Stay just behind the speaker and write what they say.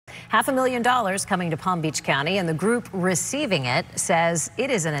$500,000 coming to Palm Beach County, and the group receiving it says it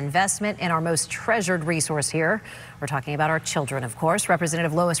is an investment in our most treasured resource here. We're talking about our children, of course.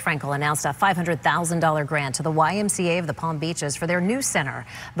 Representative Lois Frankel announced a $500,000 grant to the YMCA of the Palm Beaches for their new center.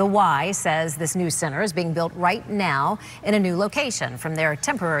 The Y says this new center is being built right now in a new location from their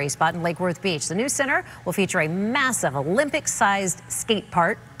temporary spot in Lake Worth Beach. The new center will feature a massive Olympic-sized skate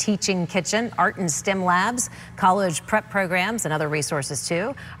park, teaching kitchen, art and STEM labs, college prep programs, and other resources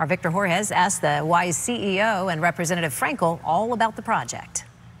too. Our Victor Jorges asked the Y's CEO and Representative Frankel all about the project.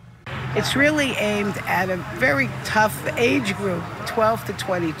 It's really aimed at a very tough age group, 12 to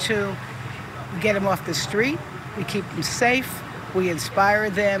 22. We get them off the street, we keep them safe, we inspire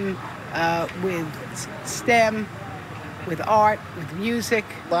them with STEM, with art, with music.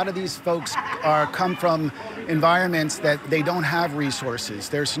 A lot of these folks come from environments that they don't have resources.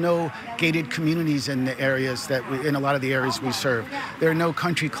 There's no gated communities in the areas in a lot of the areas we serve. There are no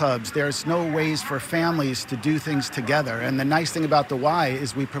country clubs. There's no ways for families to do things together. And the nice thing about the Y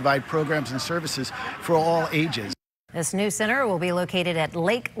is we provide programs and services for all ages. This new center will be located at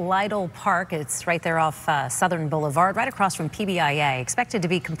Lake Lytle Park. It's right there off Southern Boulevard, right across from PBIA. Expected to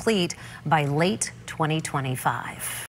be complete by late 2025.